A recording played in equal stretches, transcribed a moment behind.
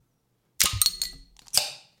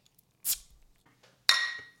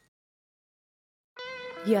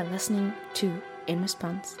You are listening to In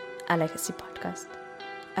Response, a legacy podcast.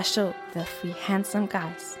 A show where three handsome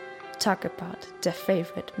guys talk about their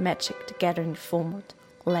favorite Magic the Gathering format,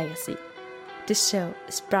 Legacy. This show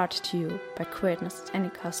is brought to you by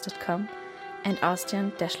createness@anycost.com and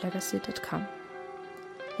austrian-legacy.com.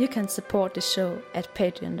 You can support the show at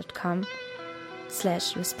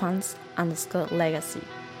patreon.com/response_legacy.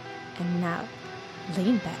 And now,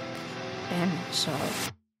 lean back and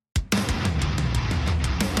enjoy.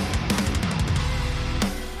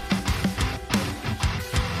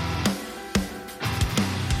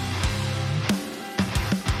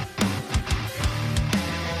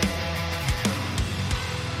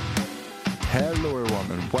 Hello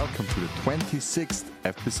everyone and welcome to the 26th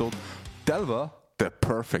episode, Delver, the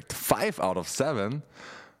perfect 5 out of 7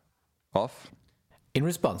 of In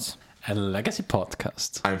Response, a legacy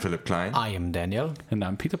podcast. I'm Philip Klein I am Daniel. And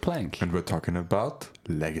I'm Peter Plank. and we're talking about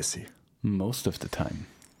legacy. Most of the time.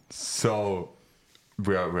 So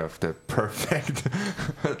we have the perfect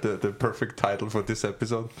the perfect title for this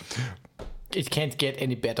episode. It can't get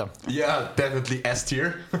any better. Yeah, definitely S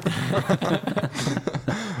tier.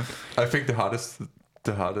 I think the hardest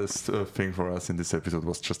thing for us in this episode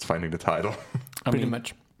was just finding the title. Pretty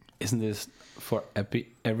much. Isn't this for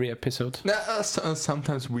every episode?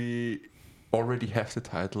 Sometimes we already have the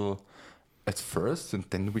title at first, and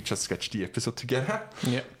then we just sketch the episode together.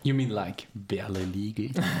 Yeah. You mean like Berle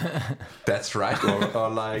Ligi? That's right, or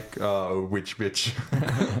like Witch.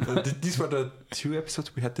 These were the 2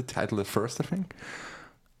 episodes we had the title at first, I think.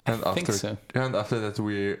 And I think so. And after that,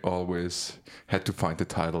 we always had to find the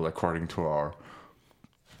title according to our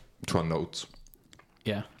notes.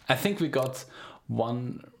 Yeah. I think we got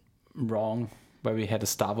one wrong where we had a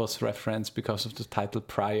Star Wars reference because of the title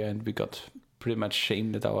prior, and we got pretty much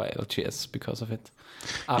shamed at our LGS because of it.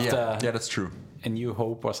 After Yeah, that's true. A New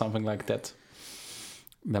Hope or something like that,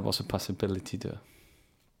 there was a possibility to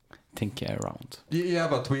think around. Yeah,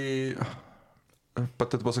 but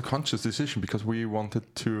that was a conscious decision because we wanted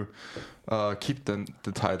to keep the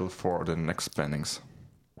title for the next plannings,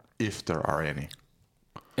 if there are any.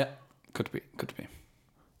 Yeah, could be.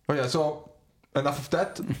 Oh yeah, so enough of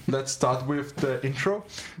that. Let's start with the intro.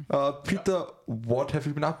 Peter, what have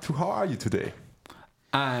you been up to? How are you today?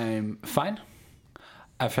 I'm fine.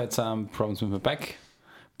 I've had some problems with my back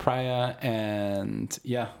prior, and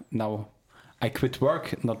yeah, now I quit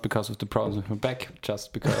work, not because of the problems with my back,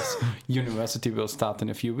 just because university will start in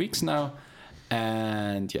a few weeks now.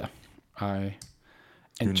 And yeah, I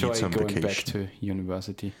enjoy some going back vacation. to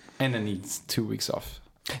university, and I need 2 weeks off.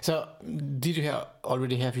 So, did you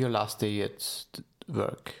already have your last day at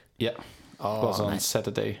work? Yeah, Oh, it was on nice.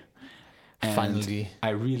 Saturday. And Finally. I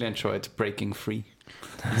really enjoyed breaking free.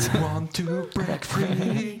 You want to break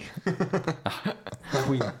free?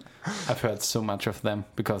 Queen. I've heard so much of them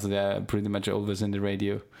because they're pretty much always in the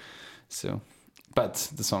radio. So,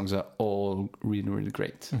 but the songs are all really, really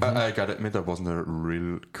great. I gotta admit, I wasn't a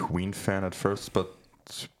real Queen fan at first, but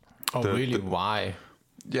Oh, The- really? the- Why?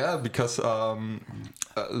 yeah, because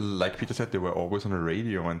like Peter said, they were always on the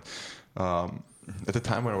radio, and at the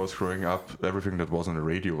time when I was growing up, everything that was on the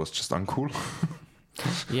radio was just uncool.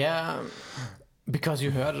 Yeah, because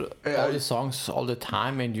you heard all the songs all the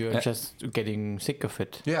time and you're just getting sick of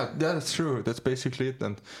it. Yeah, that's true. That's basically it.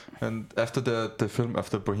 And after the film,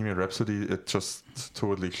 after Bohemian Rhapsody, it just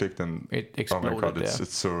totally clicked. And It oh exploded. my god, yeah.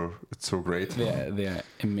 it's so great. They're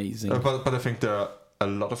amazing. But I think there are a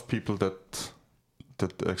lot of people that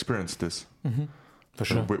experience this For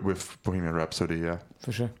sure. with Bohemian Rhapsody. Yeah,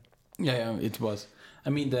 For sure. Yeah, it was. I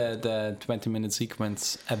mean, the 20-minute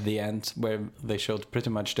sequence at the end where they showed pretty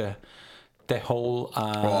much the whole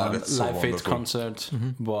that's so Live Aid wonderful. concert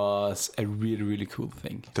was a really, really cool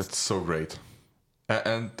thing. that's so great.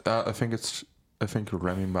 And I think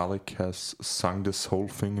Rami Malek has sung this whole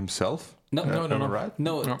thing himself. No, Am I right?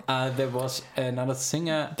 No, there was another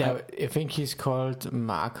singer. I think he's called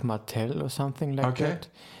Mark Martel or something like Okay.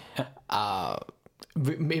 that.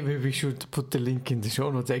 Maybe we should put the link in the show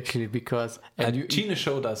notes actually, because Gina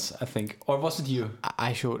showed us, I think, or was it you?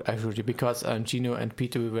 I showed you because Gino and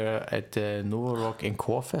Peter, we were at the Nova Rock and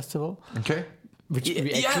Core Festival, Okay. which we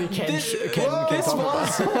Yeah, actually can this talk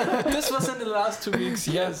about. This was in the last 2 weeks.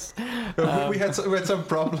 Yes. We had some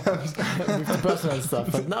problems. With the personal stuff,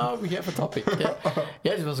 but now we have a topic.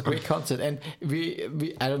 Yeah, it was a great concert, and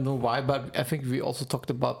we I don't know why, but I think we also talked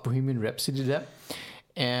about Bohemian Rhapsody there,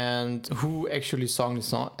 and who actually sang the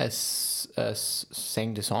song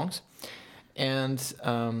sang the songs. And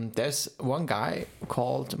there's one guy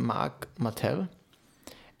called Mark Martel,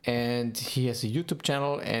 and he has a YouTube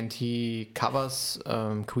channel and he covers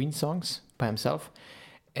Queen songs by himself.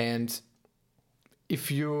 And if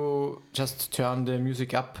you just turn the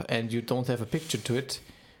music up and you don't have a picture to it,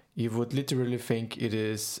 you would literally think it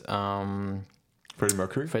is Freddie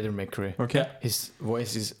Mercury. Freddie Mercury. Okay. His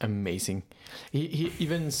voice is amazing. He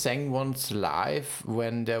even sang once live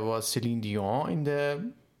when there was Celine Dion in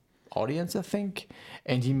the audience, I think,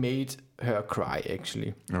 and he made her cry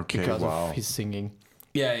actually Okay, because wow. of his singing.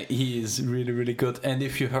 Yeah, he is really, really good. And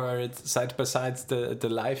if you heard side by side the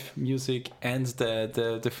live music and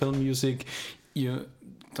the film music, you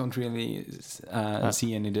don't really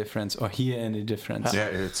see any difference or hear any difference. Yeah,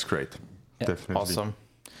 it's great. Yeah, Definitely. Awesome.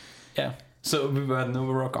 Yeah. So we were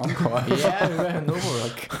Nova Rock Encore. Yeah, we were in Nova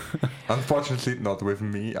Rock. Unfortunately, not with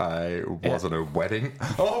me. I was at a wedding.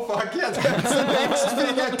 Oh fuck yeah! That's the next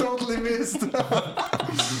thing I totally missed.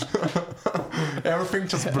 Everything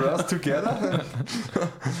just burst together.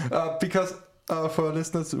 Because for our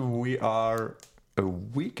listeners, we are a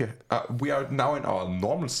week. We are now in our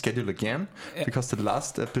normal schedule again because the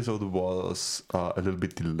last episode was a little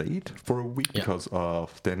bit delayed for a week because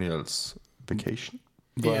of Daniel's vacation.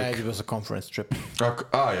 Yeah, it was a conference trip.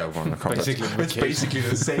 Yeah, one Basically it's basically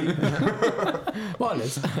the same. More or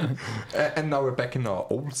less. And now we're back in our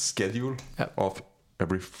old schedule Yep. of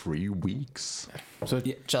every 3 weeks. So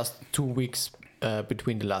just 2 weeks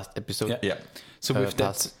between the last episode. Yeah. So with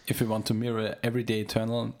that, pass. if you want to mirror Everyday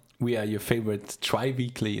Eternal, we are your favorite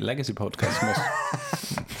tri-weekly legacy podcast.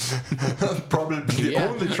 Probably the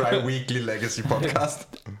only tri-weekly legacy podcast.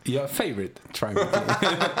 Your favorite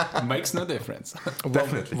tri-weekly. Makes no difference.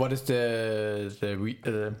 Definitely. What is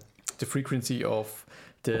the frequency of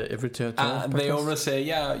the Every Turn? They always say,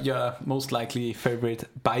 your most likely favorite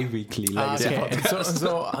bi-weekly legacy Okay,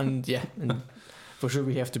 podcast. and for sure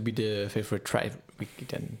we have to be the favorite tri-weekly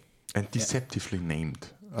then. And deceptively named.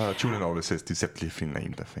 Julian always says deceptively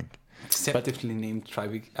named, I think. Deceptively named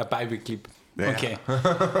bi-weekly. Yeah. Okay.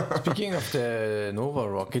 Speaking of the Nova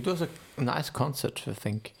Rock, it was a nice concert, I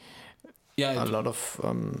think. Yeah, A lot of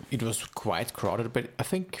it was quite crowded, but I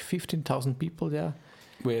think 15,000 people there.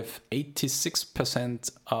 with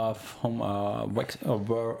 86% of whom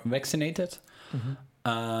were vaccinated.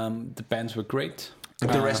 The bands were great.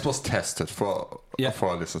 The rest was tested for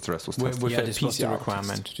our listeners. The rest was tested. With a this was the PCR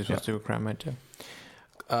requirement. test. This was the requirement.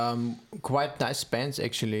 Quite nice bands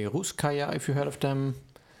actually. Ruskaya, if you heard of them.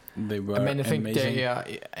 They were I mean, I think amazing. they are.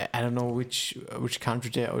 I don't know which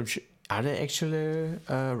country they are. Are they actually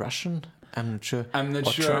Russian? I'm not sure. I'm not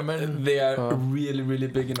or sure. German, They are or really, really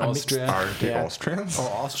big in a mixed Austria. Are they Yeah. Austrians? Or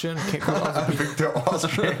Austrian. Could also I be. think they're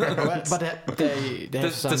Austrian. Well, but they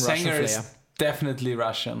have some The Russian singer flair. is definitely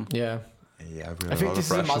Russian. Yeah, Yeah, we I have think a lot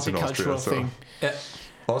this of is a Russians in Austria. multicultural So thing. Yeah.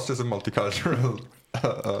 Austria's a multicultural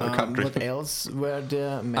country. What else were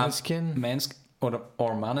there? Maneskin.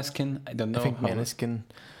 Or Maneskin. I don't know. I think how- Maneskin.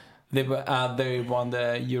 They were. They won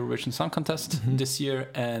the Eurovision Song Contest this year,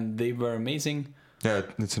 and they were amazing. Yeah,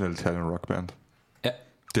 it's an Italian rock band. Yeah.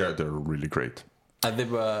 They're really great. They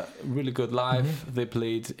were really good live. They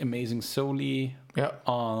played amazing soli Yeah.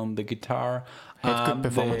 on the guitar. Had good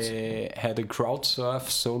performance. They had a crowd surf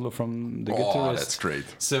solo from the Oh, guitarist. that's great.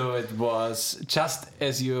 So it was just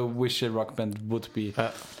as you wish a rock band would be.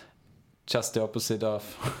 Just the opposite of.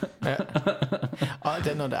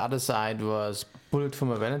 Then on the other side was Bullet for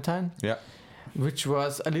My Valentine, Yeah. which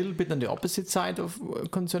was a little bit on the opposite side of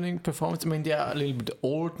concerning performance. I mean, they are a little bit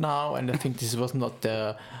old now, and I think this was not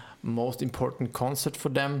the most important concert for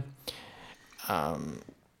them.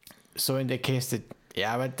 So in that case,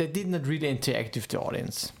 but they did not really interact with the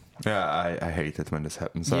audience. Yeah, I hate it when this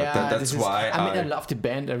happens. This That's is- why I mean, I love the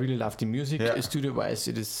band. I really love the music. Yeah. Studio-wise,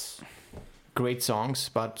 it is great songs,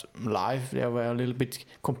 but live they were a little bit,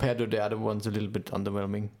 compared to the other ones, a little bit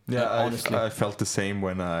underwhelming. Honestly. I felt the same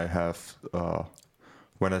when I have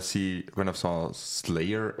when I saw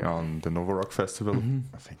Slayer on the Nova Rock Festival.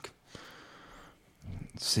 I think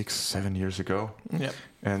 6-7 years ago. Yeah.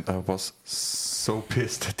 And I was so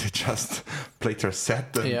pissed that they just played their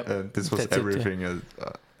set and this was That's it, everything.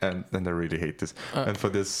 And I really hate this. And for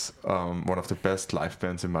this, one of the best live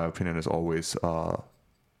bands in my opinion is always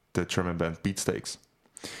the German band Beatsteaks.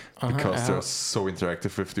 Because they're so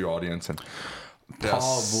interactive with the audience and they're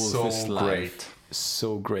Paul Wolf is so live. great.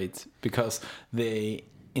 So great because they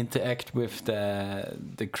interact with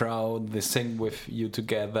the crowd. They sing with you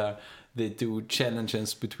together. They do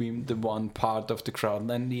challenges between the one part of the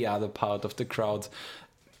crowd and the other part of the crowd.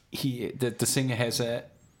 The singer has an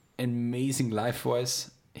amazing live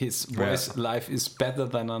voice. His voice live is better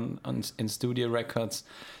than in studio records.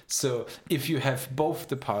 So if you have both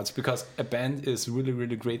the parts, because a band is really,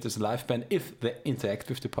 really great as a live band if they interact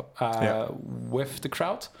with the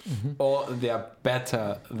crowd, or they are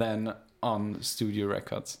better than on studio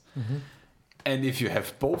records. And if you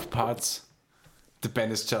have both parts, the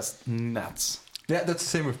band is just nuts. Yeah, that's the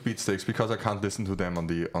same with Beatsteaks because I can't listen to them on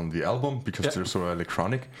the album because they're so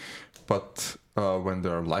electronic. But when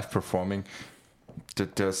they're live performing,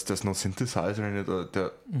 there's no synthesizer in it.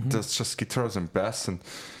 There's just guitars and bass and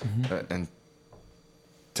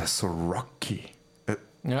they're so rocky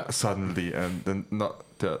suddenly, and then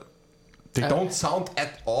they don't sound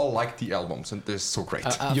at all like the albums, and they're so great.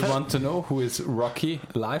 You want to know who is rocky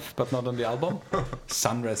live but not on the album?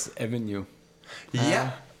 Sunrise Avenue.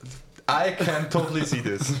 Yeah, I can totally see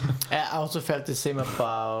this. I also felt the same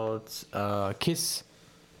about Kiss.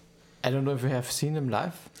 I don't know if you have seen them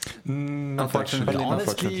live. Unfortunately, But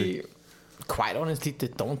honestly, quite honestly, they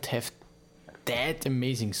don't have that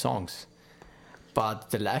amazing songs. But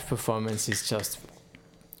the live performance is just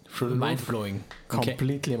mind-blowing. Okay.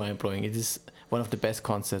 Completely mind-blowing. It is one of the best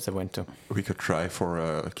concerts I went to. we could try for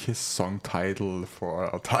a Kiss song title for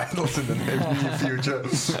our titles in the near future.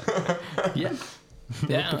 Yeah.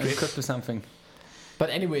 Yeah, it could be something. But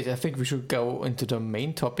anyways, I think we should go into the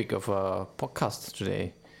main topic of our podcast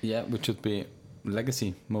today. Yeah, which should be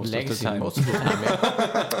Legacy most of the Legacy, time. most of the time,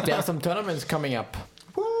 yeah. There are some tournaments coming up.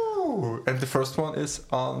 Woo! And the first one is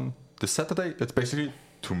on the Saturday. It's basically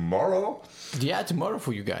tomorrow. Yeah, tomorrow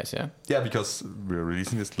for you guys, yeah. Yeah, because we're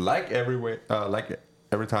releasing this like every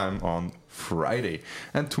time on Friday.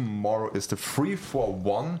 And tomorrow is the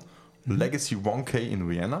 3-for-1 Legacy 1K in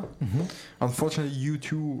Vienna. Unfortunately, you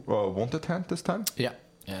two won't attend this time. Yeah.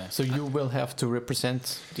 Yeah. So you will have to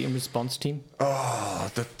represent the In Response team. Oh,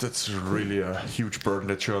 that's really a huge burden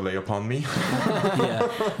that you lay upon me. Yeah,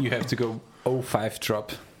 you have to go 05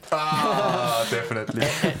 drop. Definitely.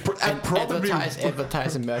 And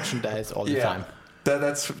advertise and merchandise all the time.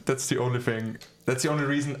 That's the only thing. That's the only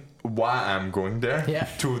reason why I'm going there. Yeah.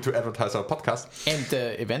 To advertise our podcast. And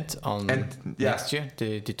the event on next year,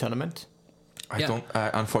 the tournament.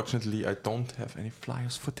 Unfortunately, I don't have any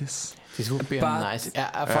flyers for this. This would be nice.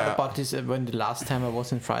 I thought about this when the last time I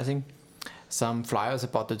was in Freising. Some flyers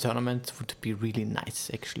about the tournament would be really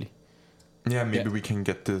nice, actually. Yeah, maybe we can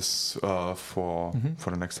get this for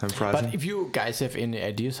the next time Friday. But if you guys have any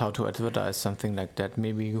ideas how to advertise something like that,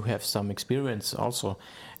 maybe you have some experience also,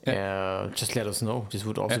 just let us know. This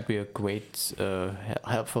would also be a great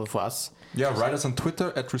helpful for us. Yeah, write us on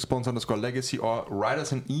Twitter at response_legacy or write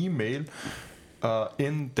us an email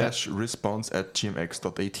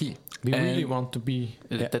in-response@gmx.at. We really want to be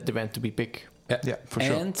that event to be big. Yeah, for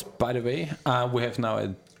sure. And by the way, we have now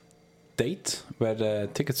a date where the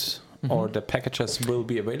tickets or the packages will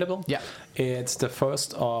be available. Yeah. It's the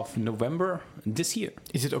 1st of November this year.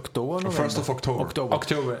 Is it October? 1st of October.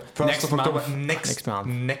 October. 1st next of October. month. Next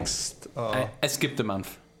month. I skipped a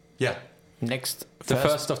month. Yeah. Next. The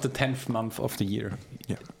first of the 10th month of the year.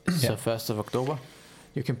 Yeah. So 1st of October.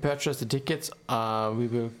 You can purchase the tickets. We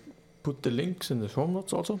will put the links in the show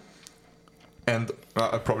notes also. And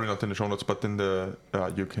probably not in the show notes, but in the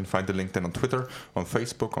you can find the link then on Twitter, on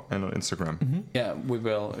Facebook, and on Instagram. Yeah, we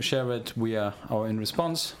will share it via our In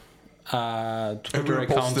Response And Twitter we're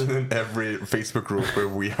account. posted in every Facebook group where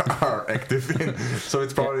we are active in. So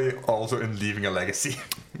it's probably also in Leaving a Legacy.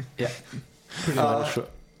 Yeah, pretty well sure.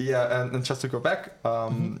 Yeah, and just to go back,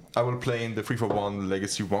 I will play in the 3-for-1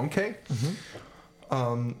 Legacy 1K. We're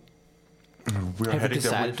Have you heading there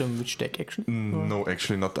decided with... on which deck actually? No,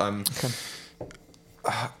 actually not. I'm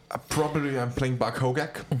playing Bak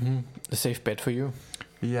Hogak. A safe bet for you.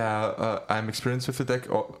 Yeah, I'm experienced with the deck,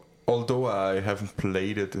 although I haven't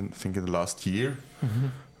played it in the last year.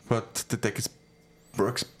 But the deck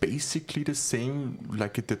works basically the same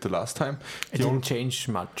like it did the last time. It didn't change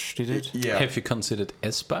much, did it? Yeah, Have you considered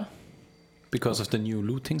Esper because of the new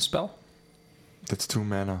looting spell? that's 2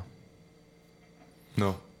 mana.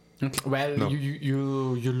 No, Well, No.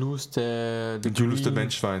 you lose the you lose the green.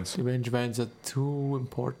 Vengevines. The Vengevines are too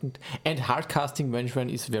important, and hard casting Vengevine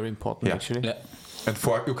is very important Yeah. actually. Yeah. And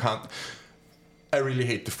you can't. I really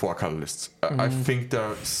hate the 4-color lists. I think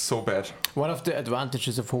they're so bad. One of the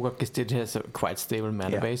advantages of Hogak is that it has a quite stable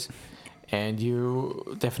mana Yeah. base, and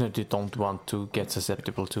you definitely don't want to get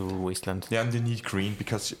susceptible to Wasteland. Yeah, and you need green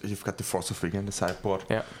because you've got the Force of Vigor in the sideboard.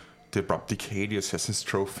 Yeah. The Abrupt Decay, the Assassin's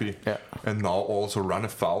Trophy, Yeah. and now also Run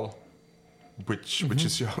Afoul, which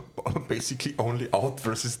is your basically only out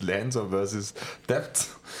versus lands or versus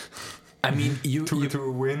depth I mean, you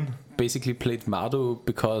to win. basically played Mardu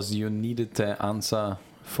because you needed the answer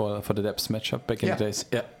for the depths matchup back in Yeah. the days.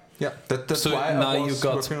 Yeah. Yeah, that's So why now I you was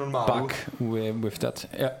got working on Maru. back with that.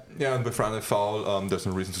 Yeah. Yeah, and with Run Afoul, there's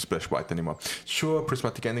no reason to splash white anymore. Sure,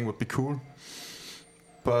 Prismatic Ending would be cool,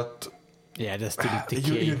 but Yeah, there's still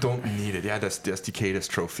Decay you don't need it. Yeah, there's Decay, there's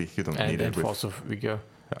Trophy. You don't and need then it. With, Force of Vigor.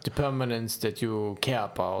 The permanence that you care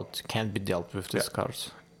about can't be dealt with these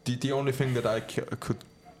cards. The only thing that I could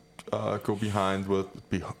go behind would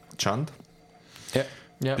be Chant.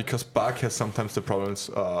 Yeah. Because Bug has sometimes the problems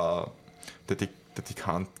that he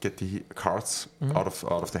can't get the cards out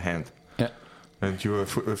of the hand. Yeah. And you are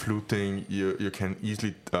fluting, you can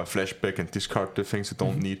easily flashback and discard the things you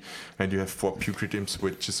don't need. And you have 4 Putrid Imps,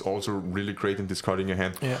 which is also really great in discarding your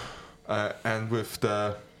hand. Yeah. And with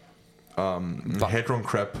the Hedron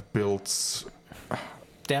Crab builds,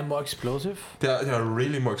 They're more explosive. they are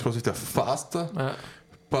really more explosive. They're faster,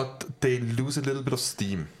 but they lose a little bit of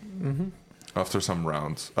steam after some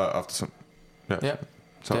rounds. After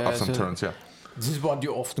some turns. Yeah. This is what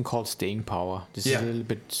you often call staying power. This is a little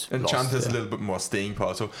bit. And lost Chant has a there. little bit more staying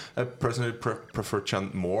power. So I personally prefer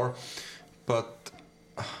Chant more, but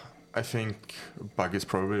I think Bug is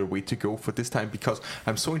probably the way to go for this time because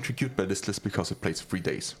I'm so intrigued by this list because it plays 3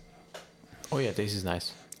 days. Oh yeah, this is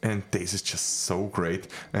nice. And Days is just so great,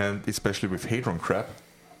 and especially with Hadron Crab,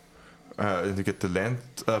 you get the land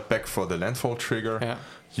back for the landfall trigger. Yeah.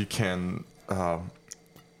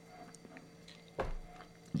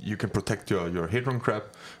 You can protect your Hadron Crab,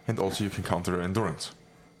 and also you can counter Endurance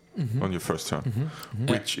on your first turn,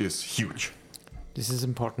 which is huge. This is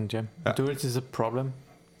important, yeah. Yeah. Endurance is a problem.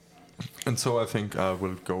 And so I think I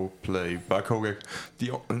will go play Bug Hogak.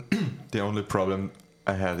 The only problem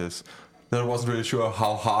I had is that I wasn't really sure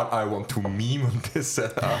how hard I want to meme on this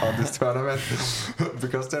tournament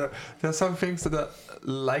because there are some things that I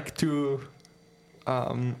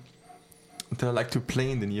like to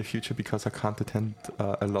play in the near future because I can't attend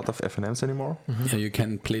a lot of FNMs anymore. Yeah, you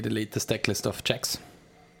can play the latest deck list of Jacks.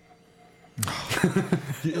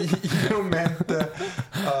 You meant the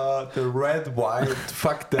red, white,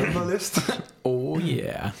 fuck Denver list, Oh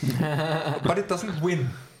yeah. but it doesn't win.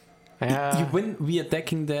 You win via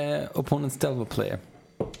decking the opponent's Delver player.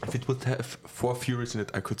 If it would have 4 Furies in it,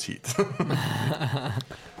 I could see it.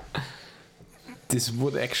 This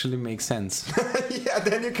would actually make sense. Yeah,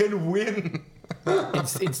 then you can win.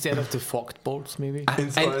 Instead of the fogged bolts, maybe.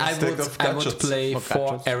 Instead I of would gadgets. play For 4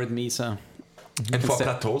 gadgets. Arid Mesa. And for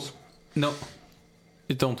Instead- plateaus. No.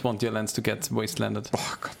 You don't want your lands to get wastelanded.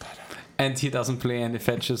 Oh god, And he doesn't play any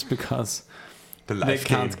fetches because the they life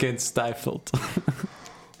can't game. get stifled.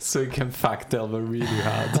 So you can fuck Delver really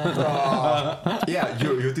hard. Yeah,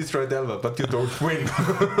 you destroy Delver, but you don't win.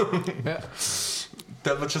 Yeah.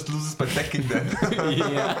 Delver just loses by decking then.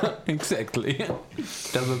 Yeah, exactly.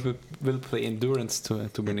 Delver will play Endurance to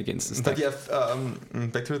win against this But deck. yeah,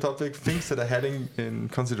 back to the topic, things that I had in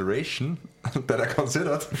consideration, that I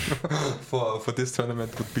considered for this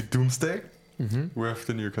tournament would be Doomsday with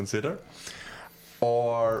the new Consider,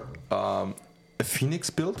 or a Phoenix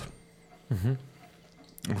build,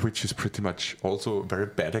 which is pretty much also very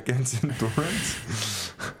bad against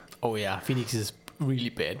Endurance. Oh yeah, Phoenix is really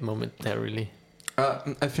bad momentarily.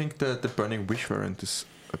 I think the Burning Wish variant is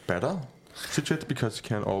better situated because you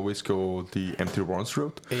can always go the Empty Warrens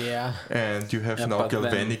route. Yeah. And you have Yeah, now but then-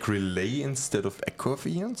 Galvanic Relay instead of Echo of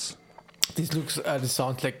Eons. This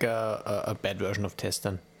sounds like a bad version of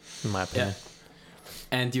Testan, in my opinion.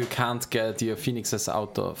 And you can't get your Phoenixes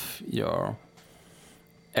out of your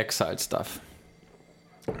exiled stuff.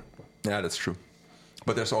 Yeah, that's true.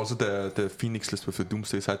 But there's also the Phoenix list with the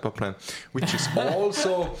Doomsday sidebar plan, which is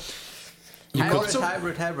also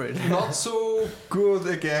Hybrid. not so good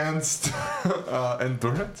against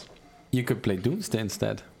Endurance. You could play Doomsday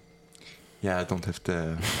instead. Yeah, I don't have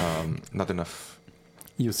the not enough.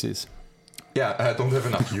 Uses. Yeah, I don't have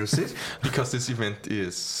enough uses because this event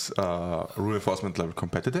is rule enforcement level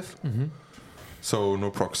competitive, so no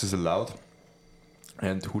proxies allowed.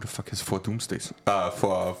 And who the fuck has 4 Doomsdays?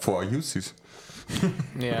 For uses.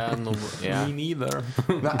 Yeah, no, yeah. Me neither.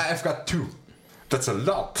 Now, I've got 2. That's a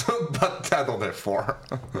lot, but I don't have 4.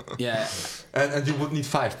 Yeah. And you would need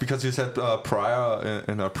 5 because you said prior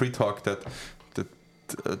in our pre-talk that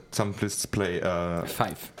some lists play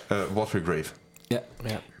 5. Watery Grave. Yeah.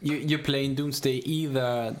 Yeah. You play in Doomsday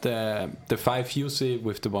either the 5 UC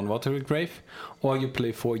with the 1 Watery Grave, or you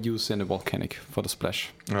play 4 UC and a Volcanic for the splash.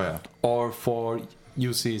 Oh yeah, Or 4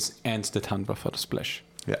 UCs and the Tundra for the splash.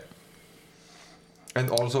 yeah. And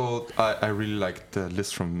also, I really like the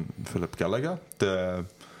list from Philip Gallagher, the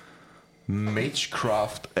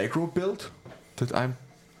Magecraft aggro build that I'm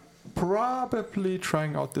probably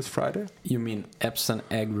trying out this Friday. You mean Epson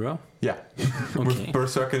Aggro? Yeah, Okay. with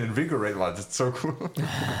Berserk and Invigorate. Wow, that's so cool.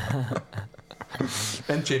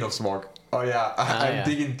 And Chain of Smog. Oh yeah, I'm yeah.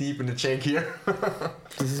 digging deep in the chain here.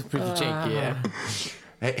 This is pretty janky, yeah.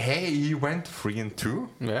 Hey, he went 3-2,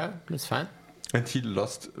 Yeah, that's fine. and he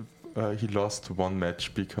lost 1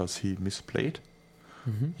 match because he misplayed.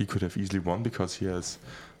 he could have easily won because he has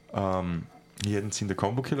he hadn't seen the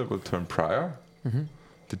combo killer go turn prior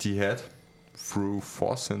that he had through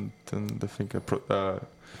force and then I think a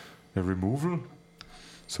removal.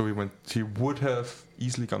 So he would have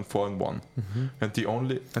easily gone 4-1. And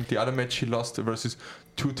the other match he lost versus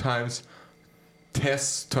 2 times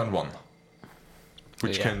Tess turn 1,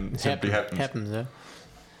 which can simply happen. Happens, yeah.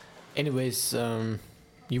 Anyways,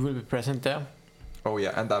 you will be present there. Oh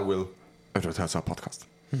yeah, and I will advertise our podcast.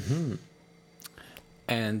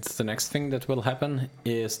 And the next thing that will happen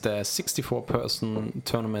is the 64-person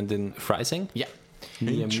tournament in Freising. Yeah.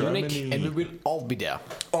 Near In Munich. Germany. And we will all be there.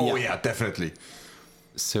 Oh Yeah. yeah, definitely.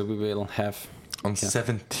 So we will have On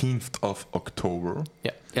 17th of October.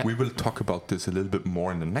 Yeah. We will talk about this a little bit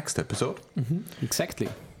more in the next episode. exactly.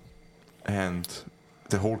 And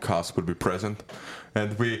the whole cast will be present.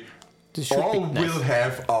 And we This should all be nice. will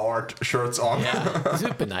have our shirts on. Yeah, this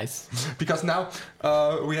would be nice. Because now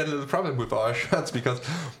we had a little problem with our shirts because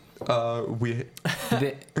we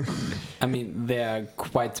I mean, they are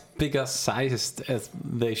quite bigger sized as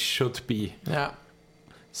they should be. Yeah.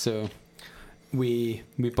 So we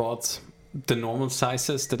bought the normal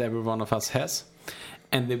sizes that every one of us has,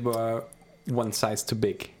 and they were one size too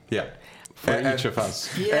big yeah. for And- each of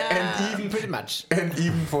us. Yeah, And even- pretty much. And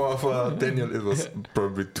even for Daniel, it was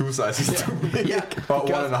probably 2 sizes too big. Yeah, Or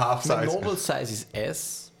because 1.5 the size. normal size is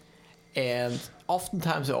S, and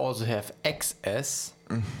oftentimes I also have XS,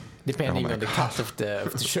 depending Oh my on the cut of the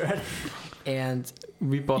shirt. And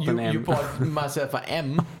We bought an M. you bought myself a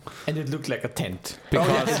M, and it looked like a tent. Oh,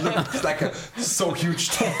 yeah, it looks like a so huge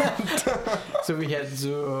tent. So we had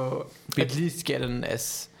to at least get an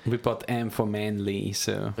S. We bought M for manly,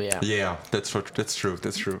 so Yeah. Yeah, that's true.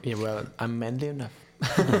 That's true. Yeah, well, I'm manly enough.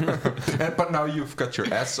 But now you've got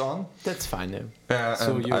your S on. That's fine.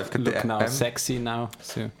 so and you I've got look the now M. sexy now.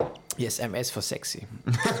 So Yes, I'm S for sexy.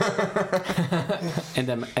 and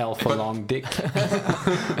I'm L for long dick.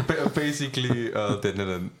 Basically,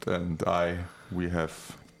 Daniel and I, we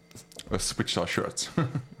have switched our shirts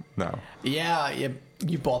now. Yeah,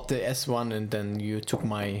 you bought the S1 and then you took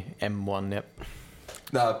my M1. Yep.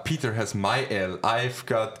 Now Peter has my L. I've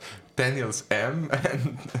got Daniel's M,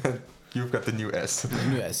 and you've got the new S.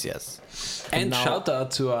 Yes, yes. And now- shout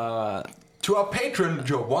out to our To our patron,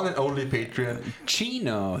 your one and only patron.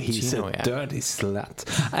 Chino. He's Chino, a yeah. dirty slut,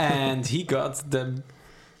 and he got the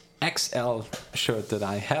XL shirt that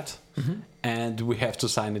I had, and we have to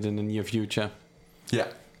sign it in the near future Yeah.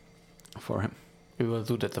 for him. We will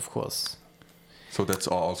do that, of course. So that's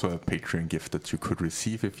also a Patreon gift that you could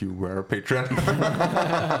receive if you were a patron.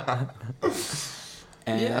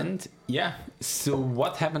 And yeah, so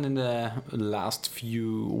what happened in the last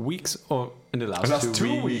few weeks or in the last, The last 2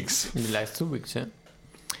 weeks? weeks. In the last 2 weeks, yeah.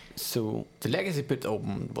 So The Legacy Pit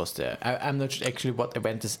Open was there. I'm not sure actually what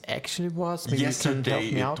event this actually was. Maybe Yesterday you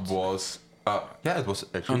can help it me out. was. Yeah, it was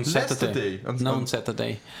actually on Saturday. Yesterday. On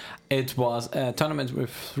Saturday. It was a tournament with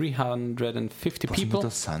 350 people. Was it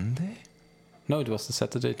a Sunday? No, it was the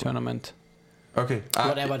Saturday tournament. Okay.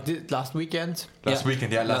 Whatever, last weekend. Last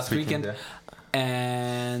weekend, yeah, last weekend. weekend.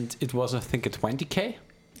 And it was, I think, a 20k. Yeah.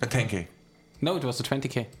 A 10k. No, it was a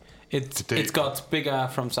 20k. It got bigger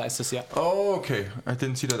from sizes, yeah. Oh, okay. I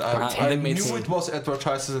didn't see that. They I made knew some- it was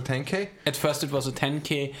advertised as a 10k. At first it was a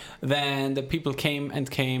 10k, then the people came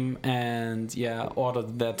and yeah,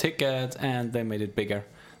 ordered their ticket and they made it bigger.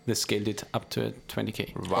 They scaled it up to a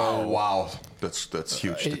 20k. Oh, wow. That's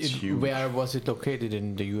huge. That's huge. Where was it located?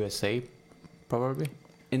 In the USA, probably?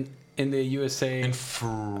 In the USA, In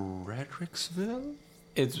Fredericksville?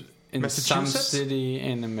 it's in some Massachusetts? city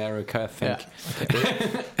in America, I think.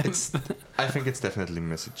 I think it's definitely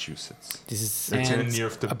Massachusetts. This is It's And near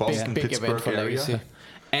the a Boston, big event Pittsburgh for area. Legacy.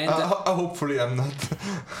 And Hopefully I'm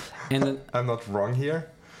and I'm not wrong here.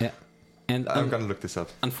 yeah, and I'm gonna look this up.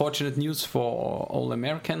 unfortunate news for all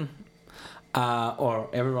American or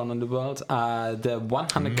everyone in the world. The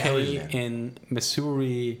 100k Maryland. in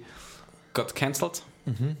Missouri got cancelled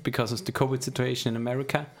because of the COVID situation in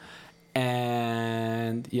America.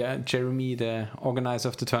 And yeah, Jeremy, the organizer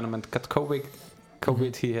of the tournament, got COVID.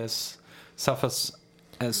 He suffers,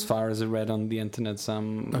 as far as I read on the internet,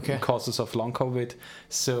 some causes of long COVID.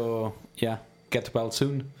 So yeah, get well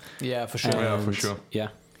soon. Yeah, for sure. Yeah, for And, sure. Yeah,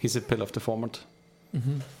 he's a pill of the format.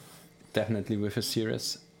 Definitely with a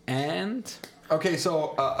series. And Okay,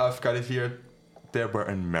 so I've got it here. They were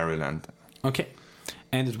in Maryland. okay,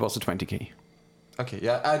 and it was a 20k. Okay,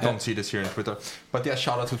 yeah, I don't see this here on Twitter. But yeah,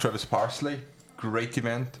 shout out to Travis Parsley. Great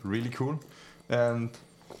event, really cool. And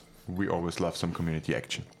we always love some community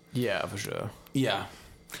action. Yeah, for sure. Yeah,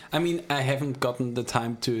 I mean, I haven't gotten the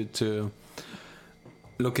time to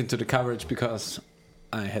look into the coverage because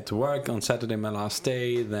I had to work on Saturday, my last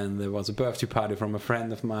day. Then there was a birthday party from a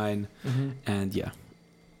friend of mine, and yeah,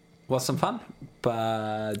 was some fun.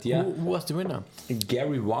 But yeah, Who was the winner?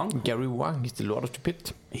 Gary Wong. Gary Wang. He's the Lord of the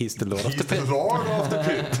Pit. He's the Lord of He's the Pit, the Lord of the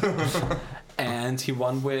Pit. and he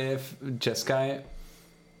won with Jeskai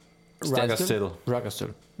Standstill? Ragastill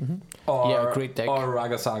Ragastill. or Yeah, great deck. or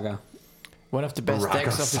Ragasaga. One of the best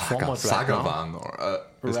decks of the format right now. Sagavan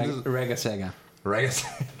or isn't it Ragasaga.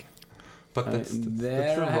 Ragasaga? But that's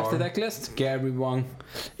There true I have the one. deck list. Gary Wong.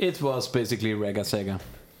 It was basically Ragasaga.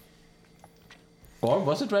 Or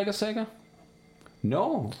was it Ragasaga?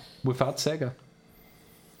 No, without Sega.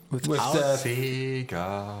 With the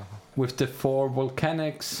Sega. with the 4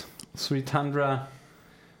 Volcanics, 3 Tundra,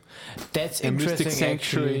 That's a Mystic interesting, actually.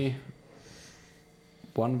 Sanctuary,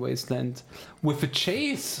 1 Wasteland, with a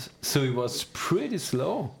chase. So it was pretty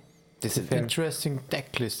slow. This is an Fair. interesting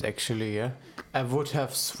deck list, actually. Yeah, I would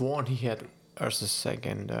have sworn he had Ursus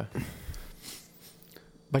again.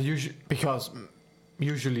 But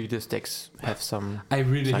usually these decks have some. I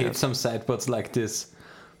really Saga. hate some sideboards like this.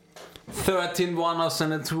 13 one-offs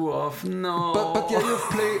and a 2-off. No. But yeah, you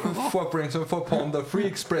play 4 brainstorm, 4 ponder, 3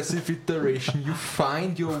 expressive iteration. You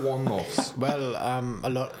find your one-offs. Well, a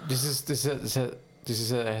lot. This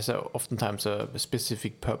has oftentimes a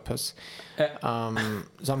specific purpose.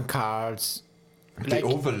 Some cards. They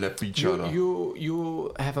overlap each other.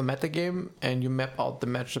 You have a metagame and you map out the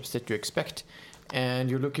matchups that you expect, and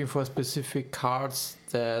you're looking for specific cards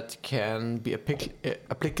that can be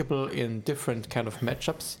applicable in different kind of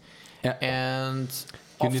matchups. Yeah. And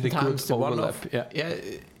You need a good oftentimes the one overlap, of yeah.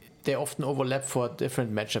 they often overlap for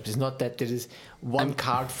different matchups. It's not that there is one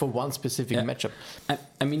card for one specific Yeah. matchup.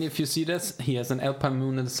 I mean, if you see this, he has an Alpine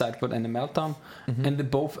Moon in the sideboard and a Meltdown, and they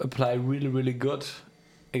both apply really, really good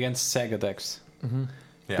against Saga decks.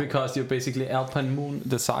 Yeah. Because you basically Alpine Moon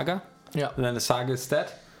the Saga, Yeah. and then the Saga is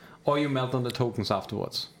dead, or you melt on the tokens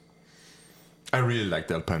afterwards. I really like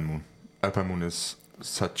the Alpine Moon. Alpine Moon is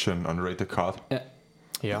such an underrated card.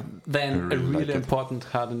 Yeah. Then I a really really like it. important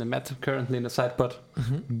card in the meta currently in the sideboard,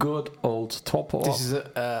 good old Torpor. This is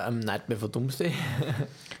a nightmare for Doomsday.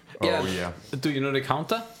 Oh Yeah. yeah. Do you know the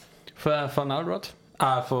counter for Nalrod?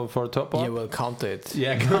 For Torpor? Yeah, we'll counter it.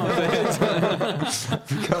 Yeah, counter it.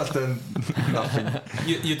 Because then nothing.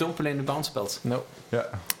 You don't play any bounce spells. No. Yeah.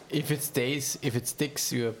 If it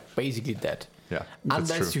sticks, you're basically dead. Yeah.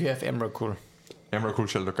 That's Unless true. you have Emrakul. Emrakul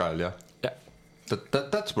Shelter Guile, yeah. Yeah.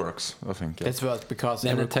 That works, I think. Yeah. That's worse because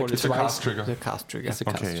Then Emrakul attack is is a cast trigger. The cast trigger. It's a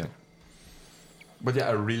Okay, cast. yeah. But yeah,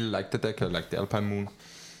 I really like the deck. I like the Alpine Moon.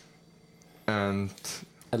 And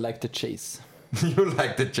I like the chase. you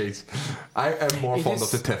like the chase. I am more It fond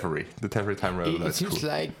is- of the Teferi. The Teferi Time Raveler It is seems cool.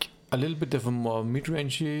 like a little bit of a more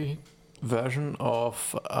mid-rangey version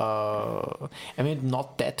of.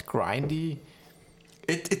 Not that grindy.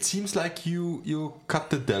 It seems like you cut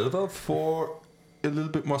the Delver for a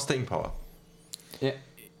little bit more staying power. Yeah.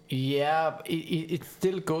 Yeah, it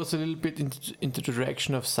still goes a little bit into the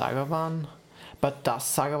direction of Sagavan. But does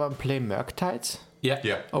Sagavan play Murktides? Yeah.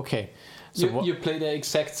 Yeah. Okay. So You play the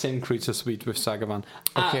exact same creature suite with Sagavan.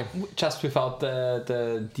 Okay. Just without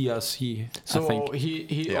the DRC, I think.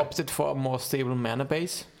 he Yeah. opted for a more stable mana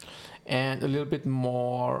base and a little bit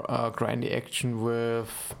more grindy action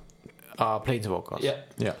with Planeswalkers. Yeah.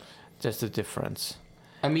 Yeah. That's the difference.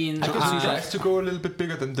 I mean, I can see He tries to go a little bit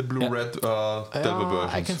bigger than the blue-red Delver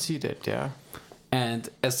versions. I can see that, yeah. and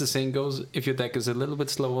as the saying goes, if your deck is a little bit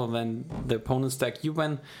slower than the opponent's deck, you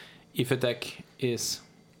win. If a deck is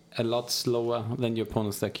a lot slower than your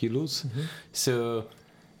opponent's deck, you lose. So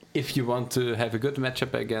if you want to have a good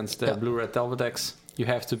matchup against the Yeah. blue-red Delver decks, you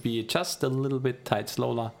have to be just a little bit tight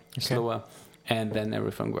slower, and then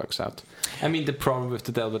everything works out. I mean, the problem with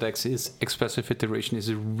the Delver decks is Expressive Iteration is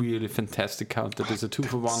a really fantastic card that is a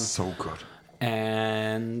 2-for-1. So good.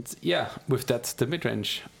 And yeah, with that, the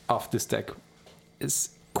mid-range of this deck is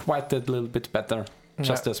quite a little bit better,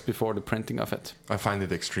 just as before the printing of it. I find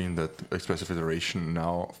it extreme that Expressive Iteration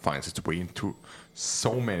now finds its way into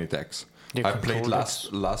so many decks. Yeah, I played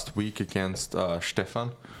control last week against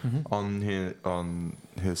Stefan on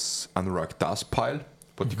his Anurag Das pile,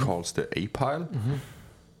 what he calls the A pile.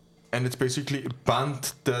 And it's basically a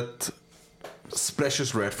band that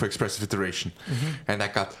splashes red for Expressive Iteration. And I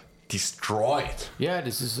got destroyed. Yeah,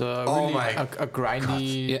 this is Oh really my a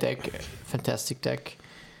grindy Yeah. deck, fantastic deck.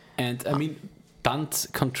 And I mean, Bunt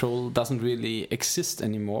control doesn't really exist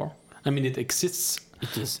anymore. I mean, it exists,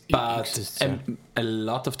 but a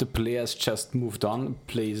lot of the players just moved on,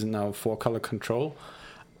 plays now 4-color control,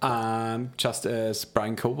 just as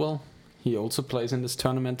Brian Coble. He also plays in this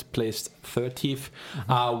tournament, placed 30th,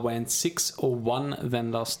 went 6-0-1,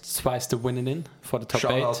 then lost twice the winning in for the top 8.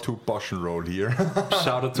 Shout out to Bosch and Roll here.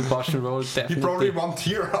 Shout out to Bosch and Roll, definitely. He probably won't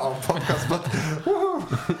hear our podcast, but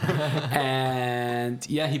And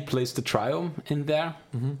yeah, he placed the Triumph in there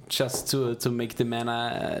just to make the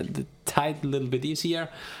mana the tide a little bit easier.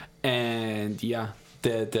 And yeah,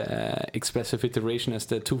 the expressive iteration as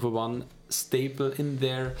the 2-for-1 staple in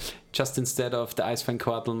there, just instead of the Icefang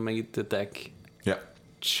Quaddle, made the deck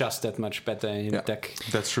just that much better in deck.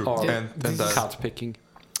 That's true. Or And card picking.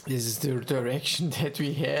 This is the direction that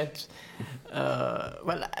we had.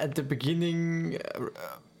 Well, at the beginning,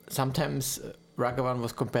 sometimes Ragavan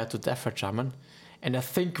was compared to Death Shaman, and I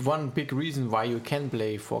think one big reason why you can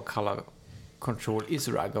play 4-color control is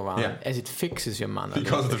Ragavan, as it fixes your mana.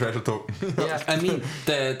 because of the treasure token. Yeah, I mean,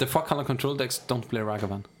 the 4-color control decks don't play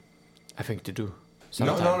Ragavan. I think they do. No,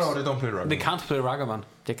 Sometimes. they don't play Ragavan. They can't play Ragavan.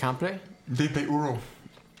 They can't play, They play Uro.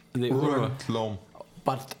 They, Uro and Loam.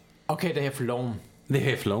 but okay, they have Loam. they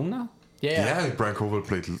have Loam now? Yeah, Brian Covell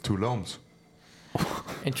played 2 Loams.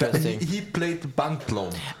 interesting. He played Band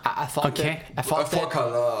Loam. I thought Okay. that. I thought that.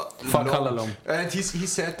 4-color Loam. And he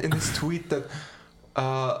said in his tweet that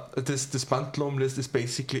this Band Loam list is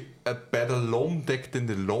basically a better Loam deck than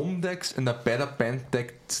the Loam decks and a better Band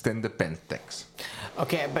deck than the Band decks.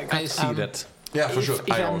 Okay, but I see that. Yeah, for if, sure.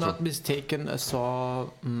 If I I'm also. not mistaken, I saw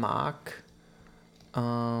Mark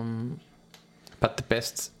But the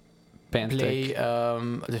best band play deck.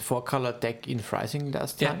 the 4-color deck in Freising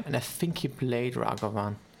last time, Yeah. and I think he played Ragavan.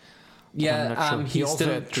 I'm Yeah, not sure. He he's also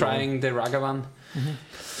still had trying the Ragavan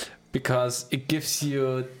because it gives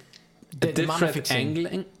you The a mana different fixing.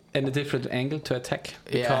 angling and a different angle to attack.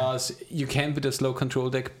 Yeah. Because you can be the slow control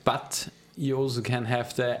deck, but you also can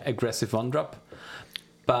have the aggressive one drop.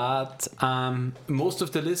 But most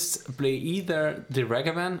of the lists play either the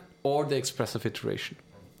Ragavan or the expressive iteration.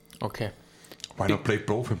 Okay. Why not play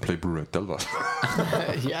both and play Brew and Delver?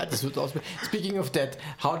 Yeah, this would also be. Speaking of that,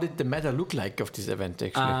 how did the meta look like of this event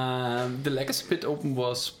actually? The Legacy Pit Open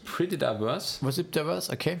was pretty diverse. Was it diverse?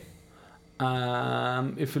 Okay.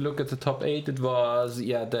 If you look at the top 8, it was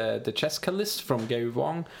the Cheska list from Gary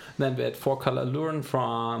Wong. Then we had 4-color Luren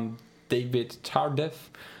from David Tardif,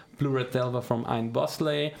 Blue Red Delver from Ian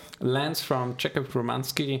Bosley, Lance from Jacob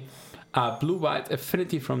Romansky, Blue White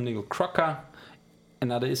Affinity from Neil Crocker,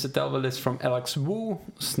 another is a Delver list from Alex Wu,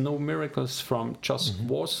 Snow Miracles from Joss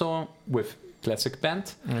Warsaw with Classic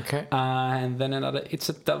Band, Okay. and then another it's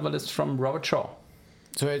a Delver list from Robert Shaw.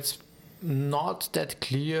 So it's not that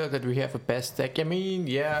clear that we have a best deck. I mean,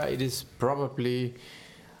 yeah, it is probably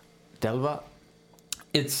Delver.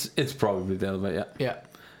 It's probably Delver, yeah. Yeah.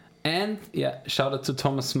 And yeah, shout out to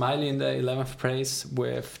Thomas Smiley in the 11th place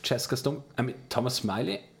with Cheska Stone. I mean, Thomas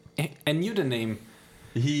Smiley, I knew the name.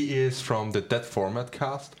 He is from the Dead Format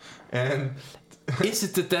cast, and Is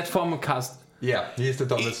it the Dead Former cast? yeah, he is the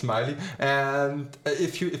Thomas Smiley. And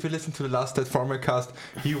if you listen to the last Dead Format cast,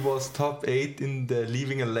 he was top 8 in the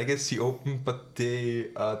Leaving a Legacy Open, but there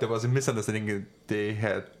was a misunderstanding. He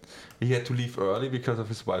had to leave early because of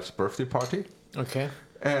his wife's birthday party. Okay.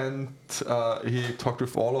 And he talked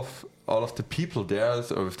with all of the people there,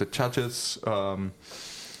 so with the judges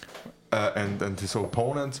and his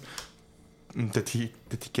opponents, that he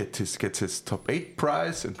gets his top 8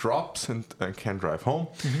 prize and drops and can drive home.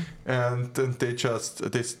 And then they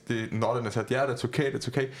nodded and said, yeah, that's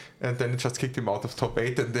okay, and then they just kicked him out of top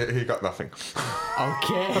 8 and he got nothing.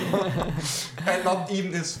 Okay. And not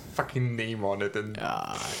even his fucking name on it. And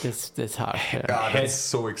That's hard. Yeah. that's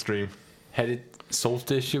so extreme. Had it solved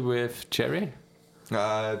the issue with Jerry?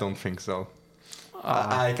 I don't think so.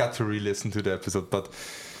 I got to re-listen to the episode, but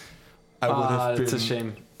I would have been. It's a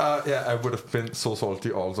shame. I would have been so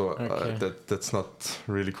salty. Also, Okay. that's not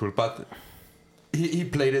really cool. But he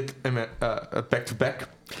played it back to back.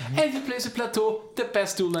 And he plays a plateau, the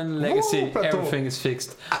best duel in Legacy. Woo, plateau. Everything is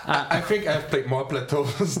fixed. I think I've played more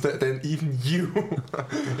plateaus than even you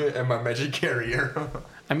in my Magic career.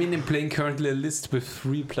 I mean, I'm playing currently a list with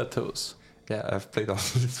 3 plateaus. Yeah, I've played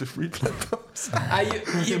also this with 3 plateaus.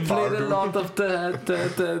 You played a Mardu. lot of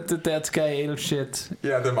the Dead Sky Ale shit.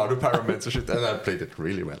 Yeah, the Mardu Pyromancer shit, and I played it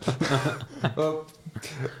really well.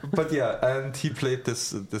 But yeah, and he played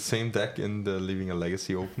the same deck in the Leaving a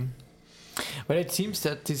Legacy Open. Well, it seems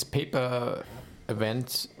that this paper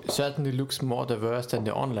event certainly looks more diverse than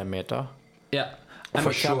the online meta. Yeah. For For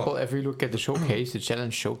example, sure. if we look at the showcase, the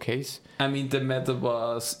challenge showcase. I mean, the meta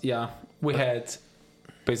was, we had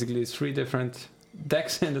basically 3 different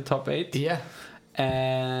decks in the top 8. Yeah.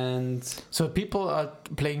 And So people are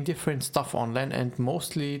playing different stuff online, and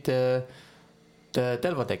mostly the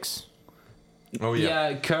Delver decks. Oh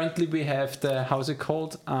yeah. Currently we have the, how's it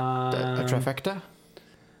called? A trifecta?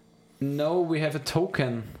 No, we have a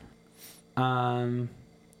token.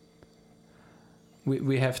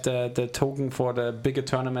 We have the token for the bigger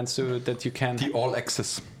tournaments so that you can... The all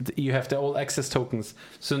access. You have the all access tokens.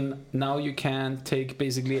 So now you can take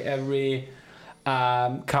basically every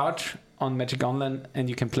card on Magic Online and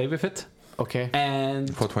you can play with it. Okay.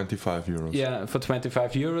 And For 25 euros. yeah, for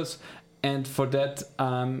 25 euros. And for that,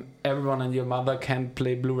 everyone and your mother can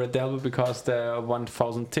play Blue Red Delver because the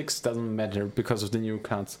 1000 ticks doesn't matter because of the new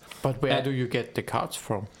cards. But where do you get the cards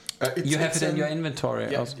from? You have it in your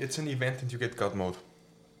inventory. Yeah, also. it's an event and you get God mode.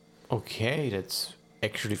 Okay, that's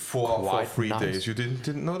actually For quite 3 nice. days. You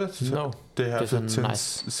didn't know that? No. They have That's it a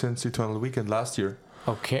since Eternal Weekend last year.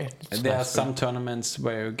 Okay. that's There are nice. some tournaments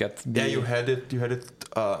where you get the... Yeah, you had it.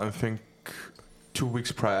 I think 2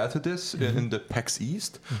 weeks prior to this in the PAX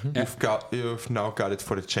East. You've now got it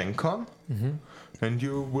for the Gen Con, and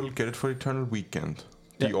you will get it for Eternal Weekend.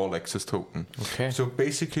 The Yeah. all access token. Okay. So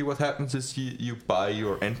basically, what happens is you buy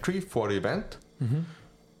your entry for the event,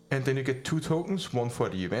 and then you get 2 tokens: one for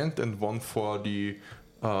the event and one for the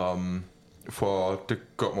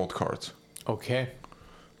God mode cards. Okay.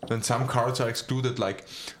 Then some cards are excluded, like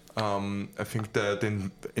I think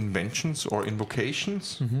the inventions or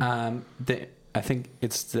invocations. I think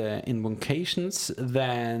it's the invocations,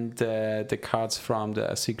 then the cards from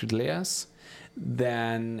the secret layers,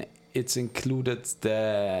 then it's included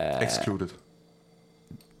the Excluded.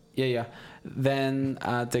 Yeah. Then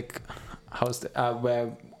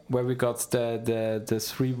where we got the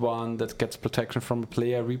 3-1 that gets protection from a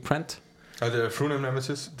player reprint. The Frunem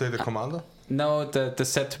Nemesis, the commander. No, the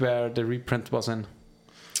set where the reprint was in.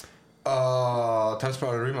 Time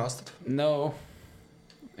Spiral Remastered. No,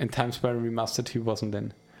 in Time Spiral Remastered he wasn't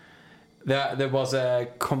in. There was a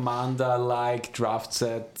commander like draft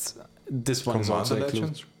set. This one is also Commander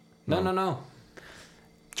included. Legends? No.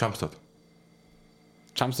 Jumpstart.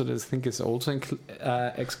 Jumpstart I think is also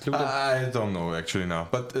excluded. I don't know actually now,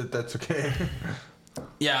 but that's okay.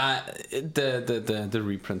 Yeah, the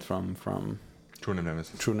reprint from Frunem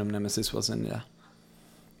Nemesis. True Nemesis was in there.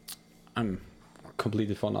 I'm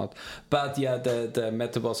completely thrown out. But yeah, the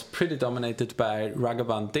meta was pretty dominated by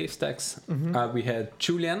Ragavan Dave stacks. We had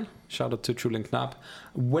Julian, shout out to Julian Knapp,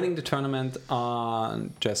 winning the tournament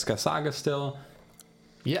on Jessica Saga still.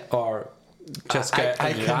 Yeah. Or Jessica I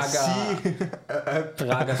and can Raga, see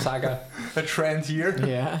Raga Saga. a trend here.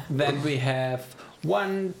 Yeah. Then we have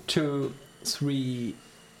 1, 2, 3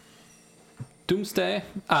 Doomsday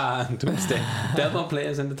Delver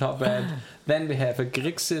players in the top end. Then we have a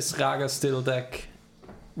Grixis Raga Still deck,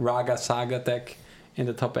 Raga Saga deck in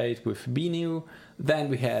the top 8 with Binu. Then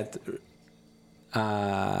we had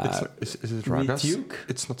Is it Ragas? Reduke?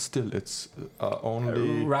 It's not still. It's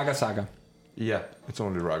only Raga Saga. yeah. It's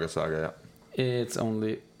only Raga Saga. Yeah. It's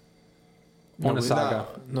only on a saga.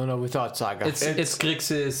 No, without saga. It's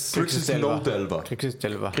Grixis. Grixis no Delver. Grixis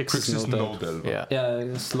Delver. Grixis no Delver. Yeah.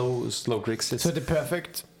 Yeah, slow Grixis. So the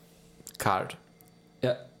perfect card.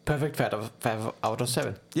 Yeah. Perfect 5 out of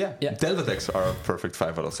 7. Yeah. Yeah. Delver decks are a perfect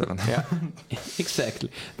 5 out of 7. Yeah.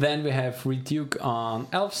 Exactly. Then we have Reduke on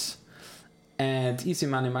Elves and Easy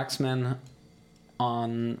Money Maxman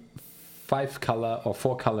on 5-color or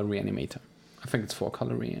 4-color Reanimator. I think it's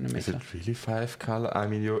 4-color Is Reanimator. it really 5 color? I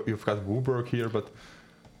mean, you've got Wooburg here, but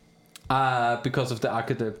Because of the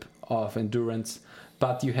archetype of Endurance.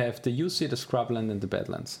 But you have the UC, the Scrubland, and the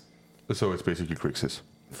Badlands. so it's basically Grixis.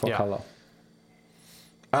 4-color.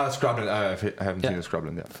 Scrubland. I haven't seen Yeah. a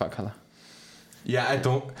Scrubland yet. 4-color. Yeah, I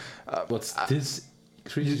don't. What's this?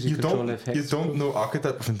 Creatures You control don't. have You hex don't pool? know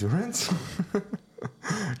archetype of endurance.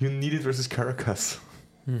 You need it versus Caracas.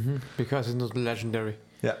 Because it's not legendary.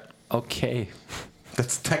 Yeah, Okay.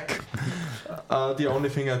 that's tech. The only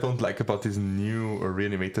thing I don't like about this new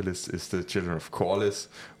reanimator list is the Children of Corliss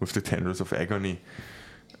with the Tendrils of Agony.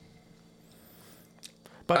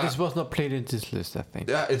 But this was not played in this list, I think.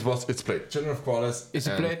 Yeah, it's played. Children of Corliss. Is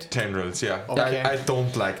it and played? Tendrils, yeah. Okay. I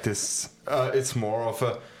don't like this. It's more of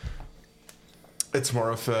a. It's more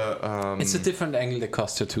of a. It's a different angle that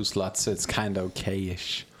costs you 2 slots, so it's kind of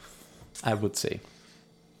okay-ish, I would say.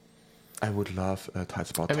 I would love a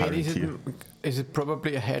Tidespot I mean, Tyrant here. is it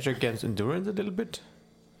probably a hedge against endurance a little bit?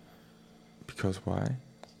 Because why?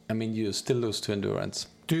 I mean, you still lose to Endurance.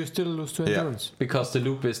 Do you still lose to Yeah. endurance? Because the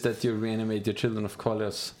loop is that you reanimate your Children of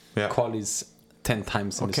Corliss Yeah. 10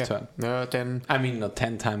 times in Okay. this turn. No, then. I mean, not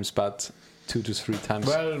 10 times, but 2 to 3 times.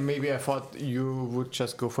 Well, maybe I thought you would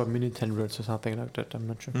just go for mini tendrils or something like that. I'm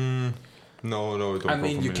not sure. No, don't I go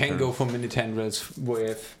mean, for you can military. go for mini tendrils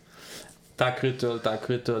with Dark Ritual,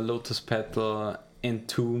 Lotus Petal,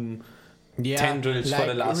 Entomb, 10 drills for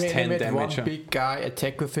the last 10 damage. One big guy,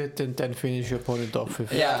 attack with it, and then finish your opponent off with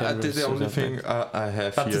 10 the drills or only something. thing I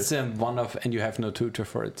have But here. it's one of, and you have no tutor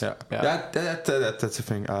for it. Yeah, Yeah. that's the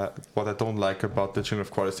thing. What I don't like about the Children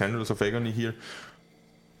of Qualis Tendrils of Agony here,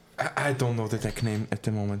 I don't know the deck name at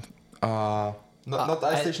the moment. Not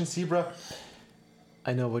Ice Station Zebra.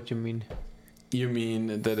 I know what you mean. You mean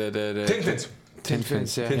the Tin Fins. Tin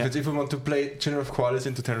Fins, yeah. Tin Fins. If you want to play Children of Qualis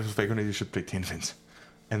into Tendrils of Agony, you should play Tin Fins,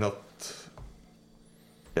 and not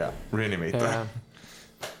Reanimate. Yeah.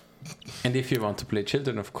 And if you want to play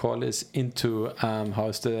Children of Qualis into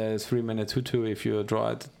how's the 3-mana 2/2, if you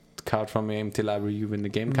draw a card from your empty library, you win the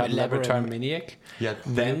game card Laboratory Maniac. Yeah,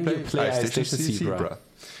 Then you play Ice Station Zebra.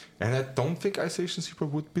 And I don't think Ice Station Zebra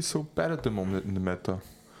would be so bad at the moment in the meta.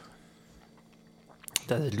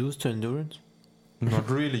 Does it lose to Endurance? Not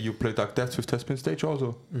really. You play Dark Depths with Tespin Stage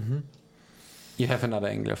also. Mm-hmm. You have another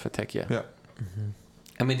angle of attack, yeah. Yeah.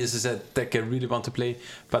 I mean, this is a deck I really want to play,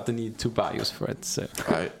 but I need 2 bios for it. So.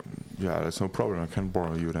 That's no problem. I can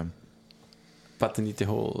borrow you them. But I need the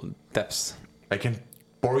whole depths. I can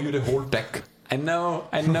borrow you the whole deck. I know.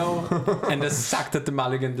 And I sucked at the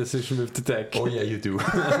mulligan decision with the deck. Oh yeah, you do.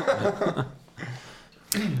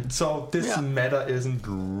 So this meta isn't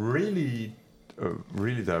really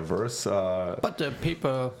diverse. But the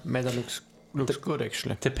paper meta looks good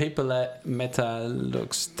actually. The paper meta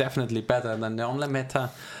looks definitely better than the online meta,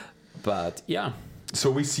 but yeah. So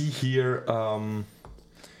we see here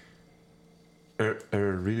a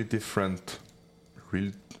really different,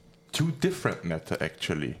 two different meta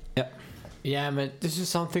actually. Yeah. Yeah, but this is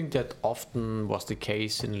something that often was the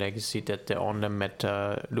case in Legacy, that the online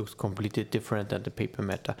meta looks completely different than the paper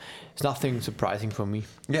meta. It's nothing surprising for me.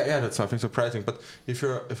 Yeah, that's nothing surprising. But if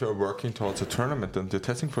you're working towards a tournament and you're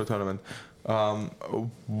testing for a tournament,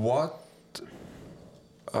 what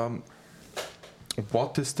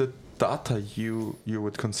is the data you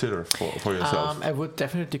would consider for yourself? I would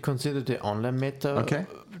definitely consider the online meta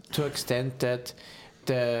to extent that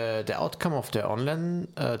the outcome of the online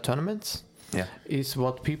tournaments is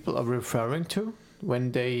what people are referring to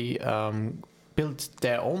when they build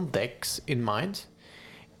their own decks in mind.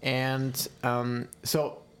 And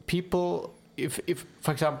so people, if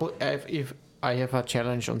for example, if I have a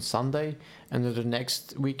challenge on Sunday and then the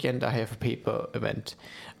next weekend I have a paper event.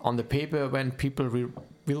 On the paper event, people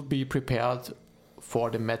will be prepared for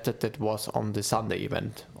the method that was on the Sunday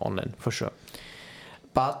event online, for sure.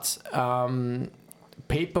 But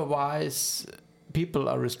paper-wise, people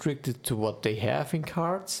are restricted to what they have in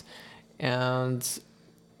cards, and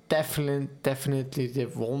definitely they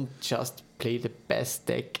won't just play the best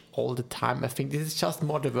deck all the time. I think this is just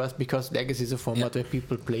more diverse because Legacy is a format where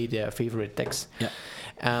people play their favorite decks. Yeah.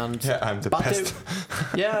 And I'm the best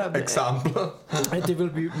example. And they will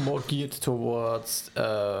be more geared towards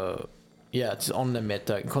it's on the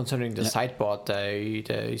meta concerning the sideboard,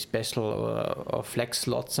 the special or flex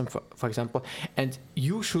slots, and for example. And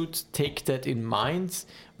you should take that in mind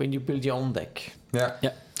when you build your own deck. Yeah,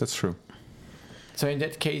 that's true. So in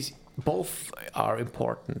that case, both are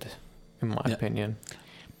important, in my opinion.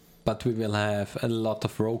 But we will have a lot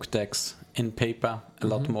of rogue decks in paper, a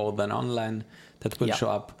lot more than online that will show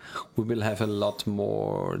up. We will have a lot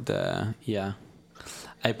more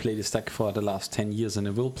I play this deck for the last 10 years and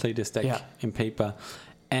I will play this deck in paper.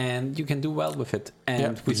 And you can do well with it.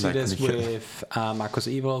 And we see this with Marcus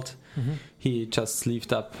Ewald. He just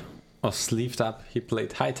sleeved up. He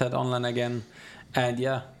played High Tide online again.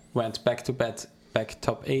 And went back to back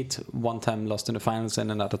top 8. One time lost in the finals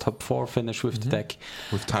and another top 4 finish with the deck.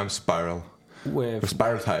 With Time Spiral. With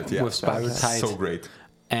Spiral Tide, With Spiral Tide. So great.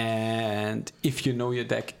 And if you know your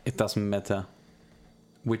deck, it doesn't matter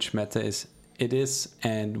which meta it is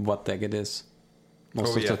and what deck it is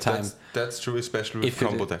most of the time. That's true, especially with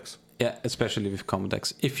combo decks. Yeah, especially with combo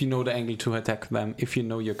decks. If you know the angle to attack them, if you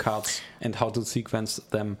know your cards and how to sequence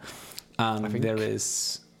them, there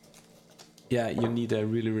is... you need a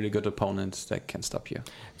really, really good opponent that can stop you.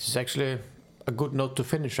 This is actually a good note to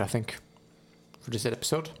finish, I think, for this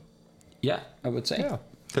episode. Yeah, I would say. Yeah,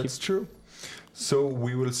 that's true. So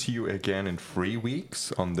we will see you again in 3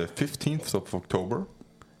 weeks on the 15th of October.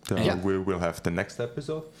 We will have the next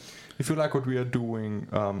episode. If you like what we are doing,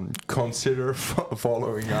 consider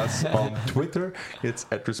following us on Twitter. It's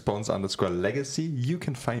 @response_legacy. You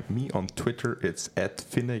can find me on Twitter. It's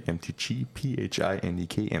 @PhinnikMTG,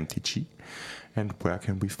 PhinnikMTG. And where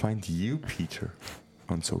can we find you, Peter,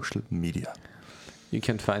 on social media? You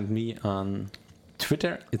can find me on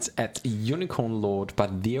Twitter. It's @UnicornLord,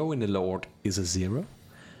 but the O in the Lord is a 0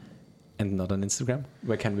 and not on Instagram.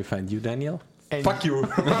 Where can we find you, Daniel? And Fuck you.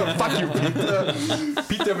 Fuck you, Peter.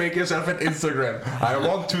 Peter, make yourself an Instagram. I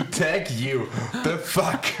want to tag you. The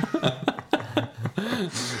fuck?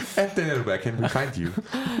 And Daniel, where can we find you?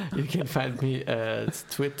 You can find me at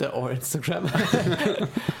Twitter or Instagram.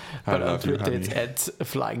 I But on love you, Twitter it's honey. at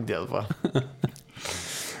Flying Delver.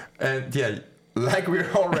 And yeah, like we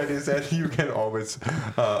already said, you can always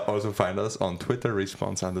also find us on Twitter,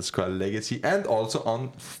 response_legacy, and also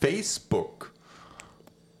on Facebook.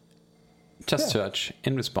 Just search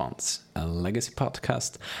In Response, a Legacy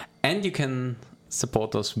podcast. And you can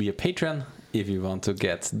support us via Patreon if you want to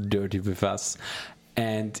get dirty with us.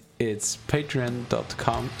 And it's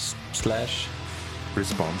patreon.com/.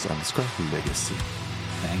 Response_legacy.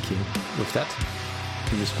 Thank you. With that,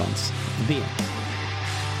 In Response, the end.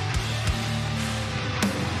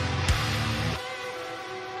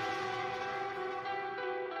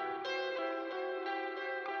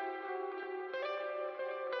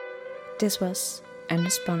 This was In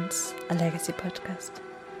Response, a Legacy podcast.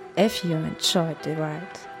 If you enjoyed the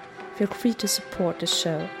ride, feel free to support the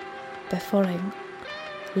show by following,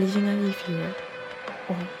 leaving a review,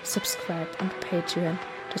 or subscribe on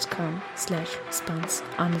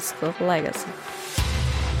patreon.com/response_legacy.